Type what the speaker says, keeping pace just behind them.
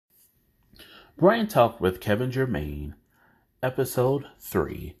Brand Talk with Kevin Germain, Episode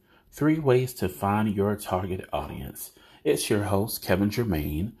 3, 3 Ways to Find Your Target Audience. It's your host, Kevin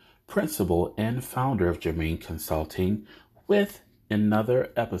Germain, principal and founder of Germain Consulting, with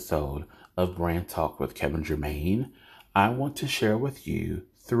another episode of Brand Talk with Kevin Germain. I want to share with you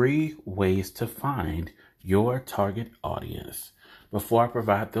 3 ways to find your target audience. Before I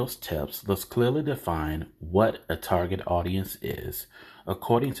provide those tips, let's clearly define what a target audience is.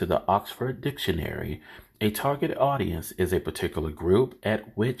 According to the Oxford Dictionary, a target audience is a particular group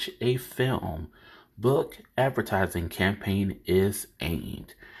at which a film, book, advertising campaign is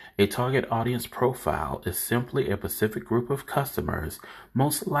aimed. A target audience profile is simply a specific group of customers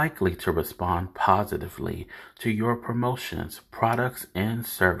most likely to respond positively to your promotions, products, and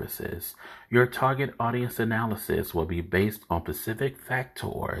services. Your target audience analysis will be based on specific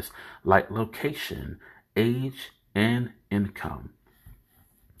factors like location, age, and income.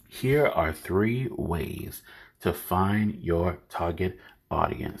 Here are 3 ways to find your target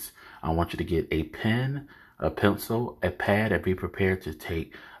audience. I want you to get a pen, a pencil, a pad, and be prepared to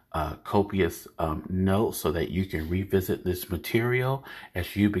take copious notes so that you can revisit this material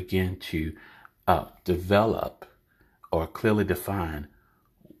as you begin to develop or clearly define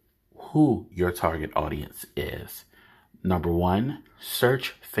who your target audience is. Number 1,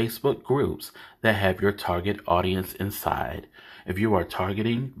 search Facebook groups that have your target audience inside. If you are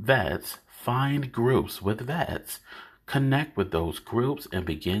targeting vets, find groups with vets. Connect with those groups and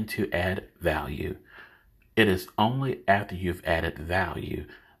begin to add value. It is only after you've added value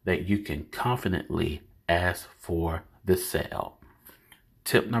that you can confidently ask for the sale.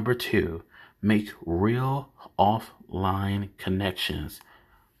 Tip number 2, make real offline connections.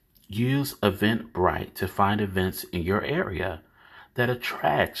 Use Eventbrite to find events in your area that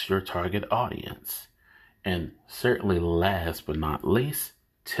attracts your target audience. And certainly last but not least,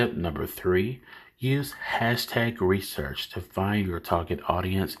 tip number 3, use hashtag research to find your target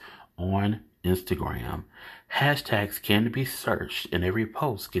audience on Instagram. Hashtags can be searched, and every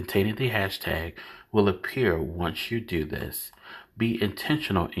post containing the hashtag will appear once you do this. Be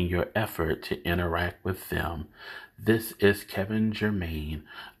intentional in your effort to interact with them. This is Kevin Germain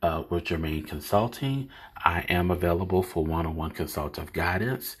with Germain Consulting. I am available for one-on-one consultative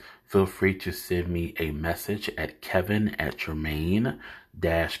guidance. Feel free to send me a message at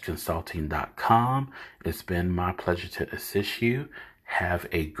kevin@germain-consulting.com. It's been my pleasure to assist you. Have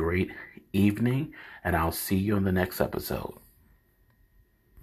a great evening, and I'll see you on the next episode.